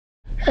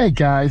Hey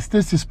guys,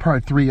 this is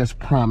part 3 as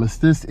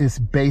promised. This is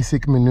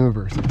basic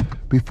maneuvers.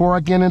 Before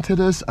I get into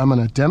this, I'm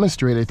going to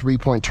demonstrate a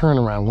 3-point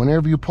turnaround.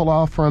 Whenever you pull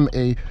off from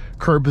a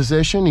curb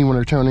position, you want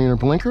to turn in your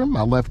blinker.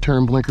 My left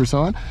turn blinker's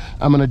on.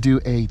 I'm going to do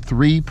a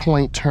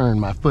 3-point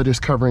turn. My foot is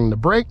covering the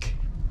brake.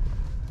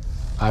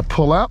 I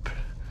pull up,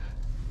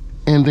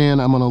 and then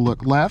I'm going to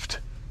look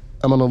left.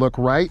 I'm going to look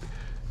right.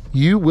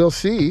 You will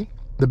see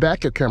the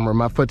backup camera.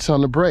 My foot's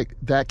on the brake.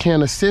 That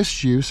can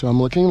assist you, so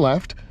I'm looking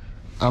left.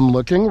 I'm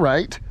looking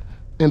right.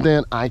 And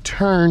then I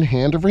turn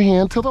hand over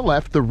hand to the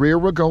left. The rear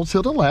will go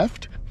to the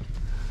left.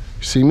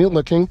 See me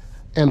looking.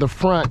 And the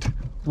front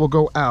will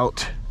go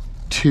out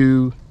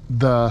to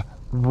the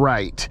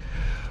right.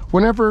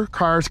 Whenever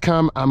cars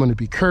come, I'm going to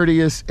be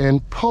courteous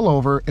and pull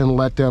over and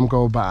let them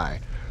go by.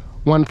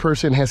 One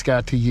person has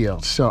got to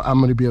yield. So I'm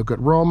going to be a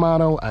good role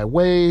model. I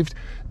waved,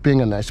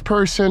 being a nice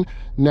person.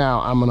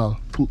 Now I'm going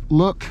to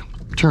look,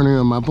 turning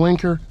on my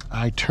blinker.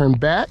 I turn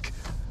back.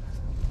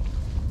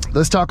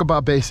 Let's talk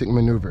about basic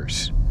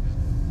maneuvers.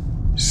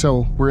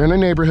 So we're in a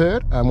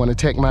neighborhood. I'm going to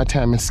take my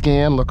time and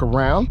scan, look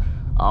around.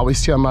 I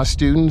always tell my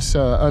students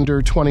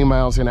under 20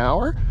 miles an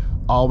hour,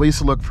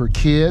 always look for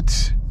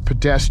kids,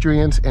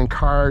 pedestrians, and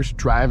cars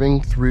driving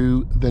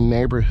through the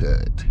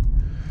neighborhood.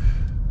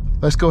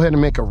 Let's go ahead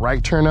and make a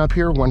right turn up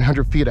here,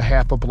 100 feet, a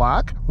half a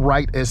block.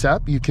 Right is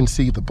up. You can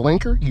see the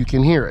blinker. You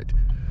can hear it.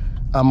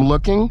 I'm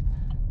looking,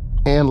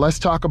 and let's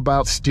talk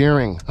about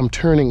steering. I'm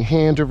turning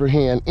hand over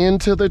hand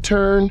into the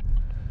turn,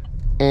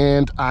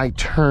 and I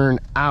turn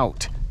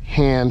out.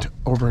 Hand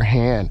over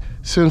hand.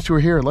 Since we're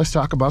here, let's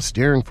talk about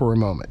steering for a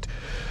moment.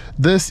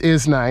 This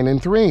is 9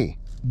 and 3.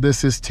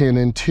 This is 10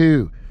 and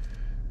 2.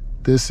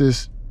 This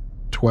is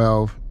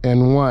 12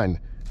 and 1.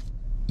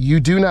 You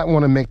do not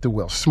want to make the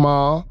wheel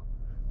small.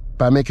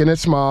 By making it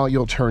small,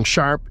 you'll turn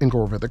sharp and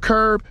go over the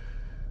curb.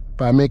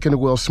 By making the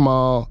wheel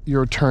small,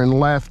 you'll turn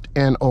left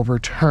and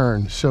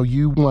overturn. So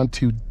you want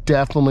to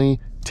definitely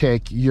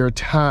take your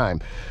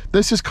time.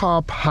 This is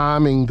called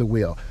palming the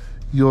wheel.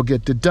 You'll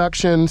get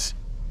deductions.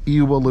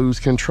 You will lose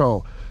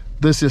control.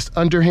 This is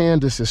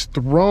underhand, this is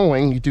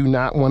throwing. You do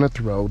not want to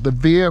throw the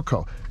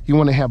vehicle. You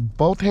want to have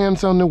both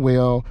hands on the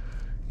wheel.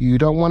 You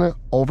don't want to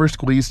over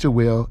squeeze the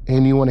wheel,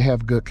 and you want to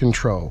have good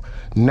control.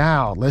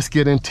 Now, let's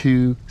get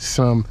into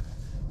some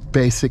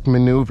basic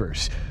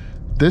maneuvers.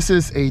 This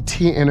is a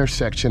T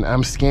intersection.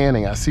 I'm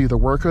scanning. I see the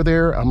worker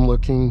there. I'm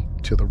looking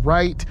to the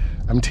right.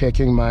 I'm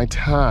taking my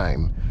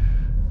time.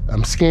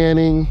 I'm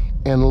scanning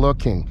and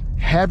looking.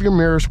 Have your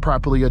mirrors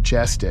properly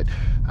adjusted.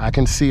 I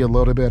can see a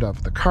little bit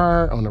of the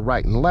car on the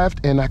right and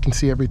left, and I can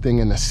see everything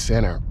in the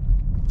center.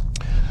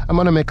 I'm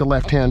going to make a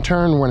left-hand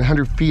turn,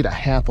 100 feet, a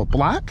half a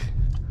block.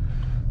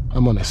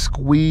 I'm going to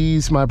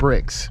squeeze my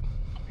brakes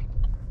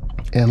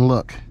and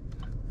look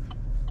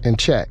and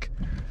check.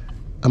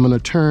 I'm going to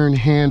turn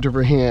hand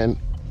over hand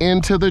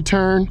into the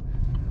turn,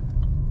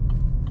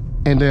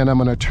 and then I'm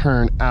going to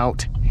turn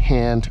out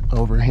hand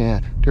over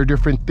hand. There are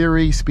different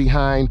theories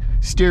behind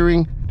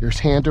steering. There's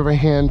hand over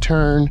hand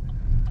turn.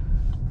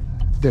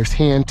 There's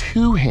hand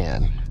to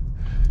hand.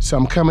 So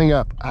I'm coming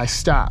up. I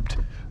stopped.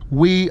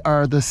 We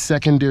are the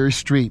secondary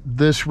street.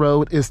 This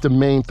road is the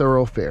main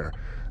thoroughfare.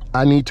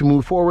 I need to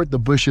move forward. The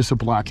bushes are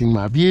blocking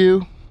my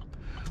view.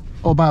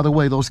 Oh, by the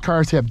way, those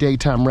cars have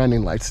daytime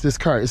running lights. This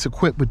car is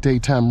equipped with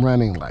daytime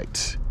running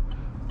lights.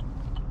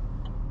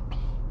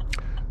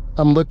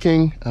 I'm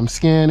looking. I'm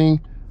scanning.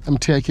 I'm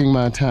taking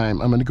my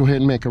time. I'm going to go ahead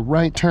and make a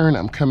right turn.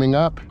 I'm coming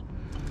up.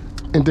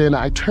 And then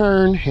I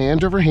turn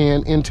hand over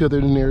hand into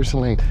the nearest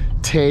lane.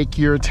 Take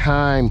your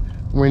time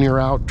when you're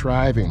out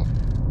driving.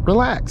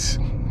 Relax.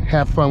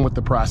 Have fun with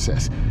the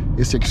process.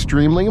 It's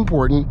extremely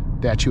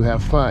important that you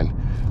have fun.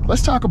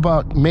 Let's talk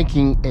about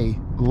making a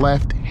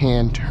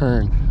left-hand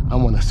turn. I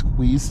want to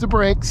squeeze the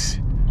brakes.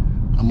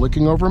 I'm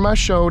looking over my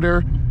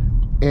shoulder,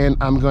 and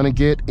I'm going to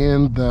get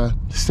in the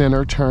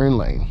center turn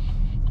lane.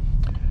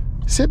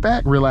 Sit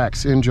back,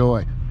 relax,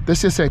 enjoy.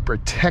 This is a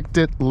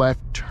protected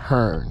left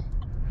turn.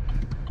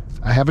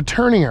 I have a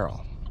turning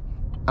arrow.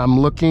 I'm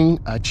looking,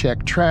 I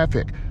check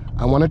traffic.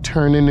 I want to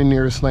turn in the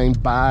nearest lane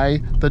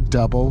by the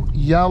double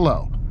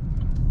yellow.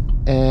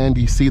 And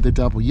you see the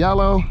double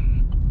yellow?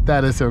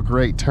 That is a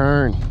great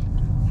turn.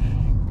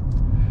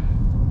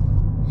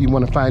 You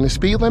want to find the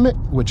speed limit,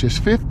 which is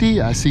 50.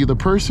 I see the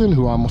person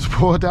who almost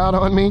pulled out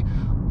on me.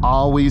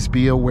 Always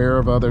be aware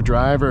of other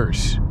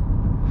drivers.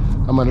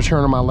 I'm going to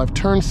turn on my left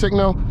turn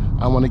signal.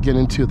 I want to get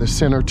into the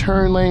center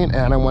turn lane,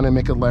 and I want to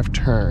make a left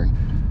turn.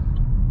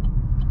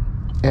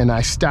 And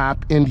I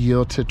stop and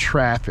yield to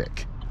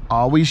traffic.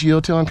 Always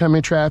yield to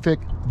oncoming traffic.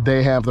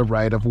 They have the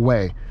right of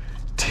way.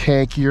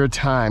 Take your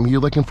time.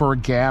 You're looking for a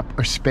gap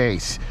or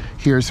space.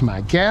 Here's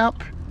my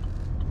gap.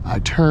 I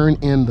turn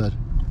in the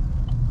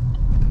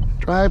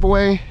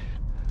driveway.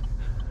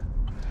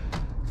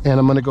 And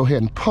I'm going to go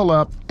ahead and pull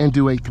up and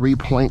do a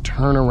 3-point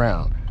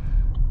turnaround.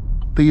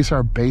 These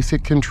are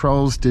basic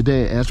controls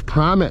today as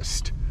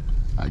promised.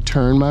 I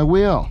turn my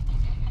wheel.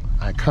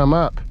 I come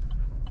up.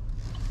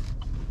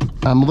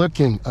 I'm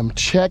looking, I'm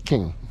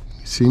checking.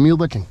 See me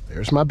looking.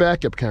 There's my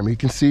backup camera. You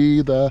can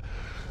see the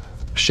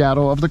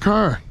shadow of the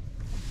car.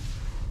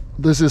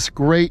 This is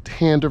great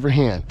hand over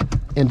hand.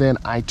 And then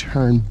I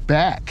turn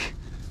back.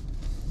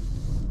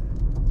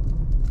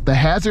 The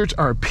hazards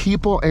are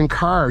people and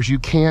cars. You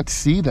can't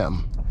see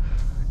them.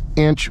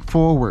 Inch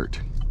forward.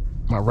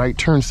 My right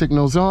turn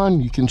signal's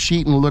on. You can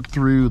cheat and look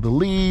through the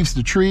leaves,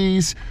 the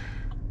trees.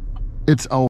 It's over.